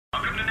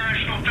Welcome to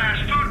National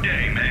Fast Food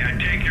Day. May I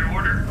take your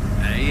order?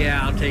 Yeah,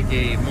 I'll take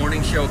a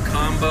morning show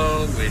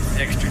combo with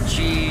extra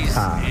cheese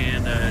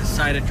and a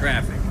side of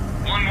traffic.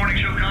 One morning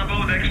show combo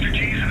with extra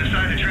cheese and a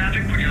side of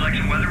traffic. Would you like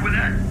some weather with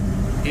that?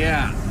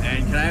 Yeah,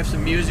 and can I have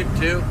some music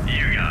too?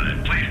 You got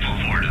it. Please pull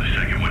forward to the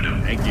second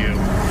window. Thank you.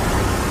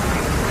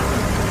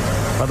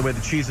 By the way,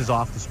 the cheese is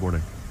off this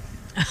morning.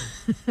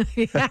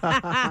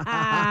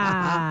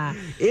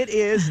 It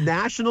is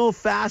National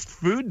Fast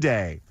Food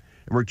Day.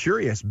 And we're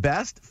curious,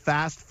 best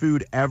fast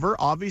food ever?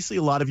 Obviously,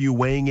 a lot of you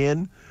weighing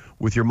in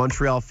with your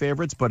Montreal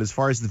favorites, but as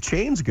far as the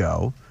chains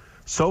go,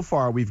 so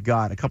far we've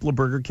got a couple of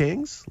Burger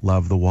Kings.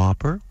 Love the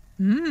Whopper.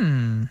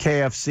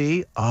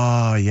 KFC.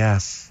 Oh,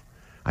 yes.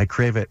 I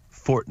crave it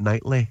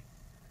fortnightly.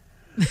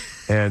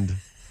 And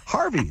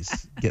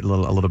Harvey's getting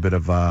a little bit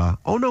of,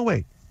 oh, no,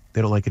 wait.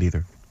 They don't like it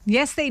either.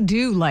 Yes, they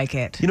do like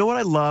it. You know what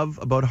I love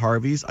about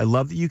Harvey's? I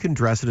love that you can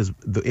dress it as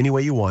any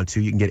way you want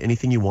to. You can get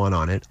anything you want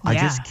on it. I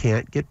just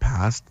can't get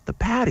past the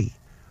patty.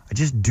 I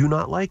just do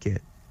not like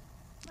it.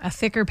 A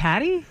thicker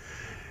patty?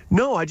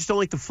 No, I just don't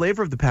like the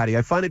flavor of the patty.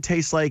 I find it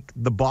tastes like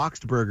the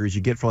boxed burgers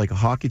you get for like a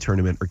hockey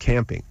tournament or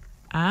camping.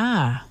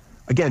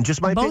 Again,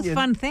 just my opinion. Both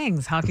fun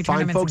things, hockey fine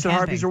tournaments folks and at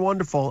camping. Harvey's are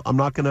wonderful. I'm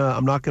not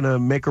gonna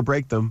make or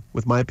break them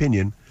with my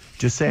opinion.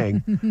 Just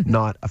saying,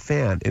 not a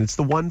fan. And it's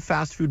the one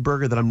fast food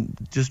burger that I'm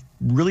just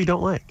really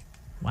don't like.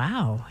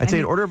 Wow. I'd say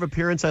in order of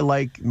appearance, I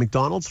like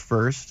McDonald's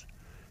first,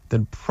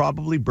 then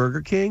probably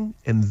Burger King,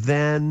 and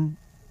then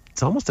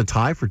it's almost a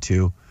tie for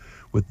two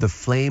with the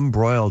flame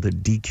broiled at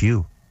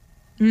DQ.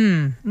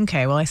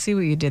 Okay, well, I see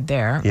what you did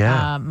there.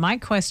 Yeah. My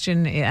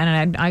question,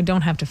 and I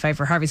don't have to fight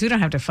for Harvey's. We don't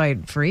have to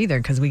fight for either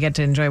because we get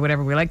to enjoy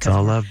whatever we like. It's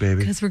all love,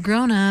 baby. Because we're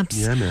grown-ups.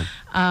 Yeah,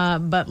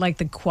 man. But like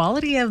the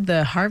quality of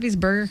the Harvey's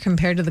burger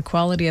compared to the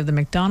quality of the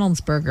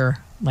McDonald's burger,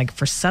 like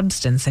for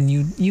substance, and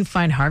you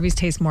find Harvey's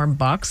tastes more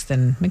box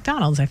than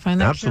McDonald's. I find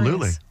that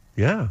Absolutely.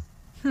 curious.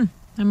 Yeah.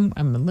 I'm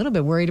a little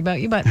bit worried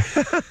about you, but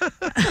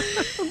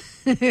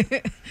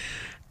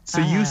So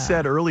you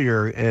said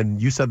earlier,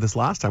 and you said this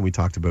last time we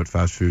talked about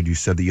fast food, you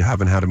said that you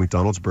haven't had a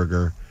McDonald's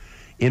burger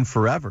in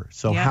forever.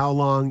 So Yeah. how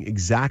long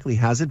exactly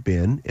has it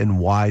been, and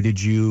why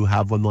did you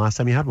have one the last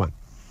time you had one?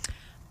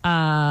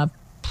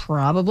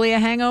 probably a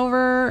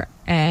hangover,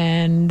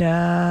 and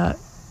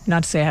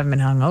not to say I haven't been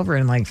hungover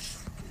in like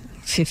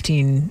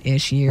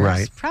 15-ish years.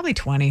 Right. Probably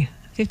 20.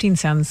 15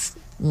 sounds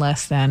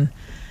less than.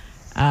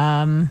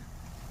 But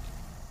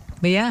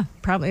yeah,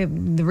 probably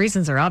the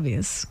reasons are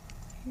obvious.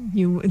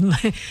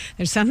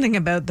 There's something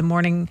about the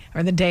morning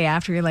or the day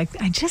after you're like,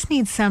 I just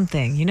need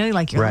something. You know,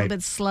 like you're a Right. little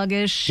bit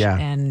sluggish. Yeah.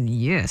 And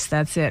yes,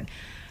 that's it.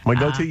 My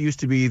go-to used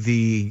to be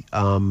the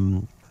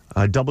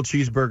double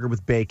cheeseburger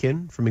with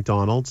bacon from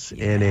McDonald's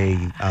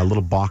and a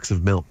little box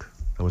of milk.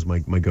 That was my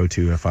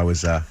go-to if I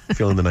was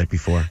feeling the night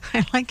before.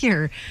 I like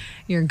your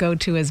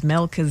go-to as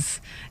milk is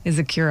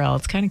a cure-all.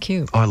 It's kind of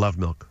cute. Oh, I love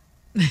milk.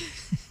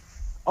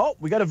 Oh,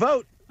 we got a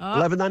vote.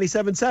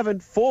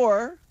 1197.7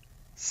 for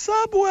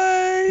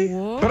Subway.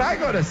 But I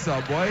go to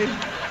Subway.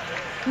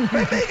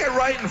 They make it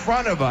right in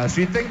front of us.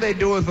 You'd think they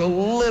do it with a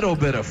little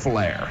bit of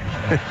flair.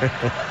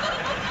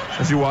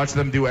 As you watch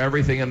them do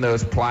everything in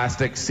those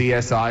plastic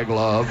CSI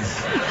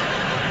gloves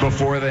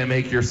before they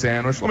make your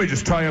sandwich. Let me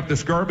just tie up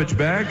this garbage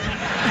bag.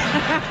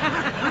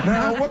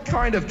 Now, what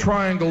kind of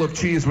triangle of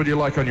cheese would you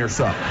like on your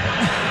sub?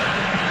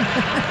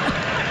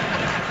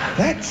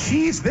 That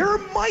cheese, there are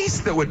mice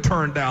that would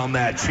turn down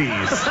that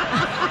cheese.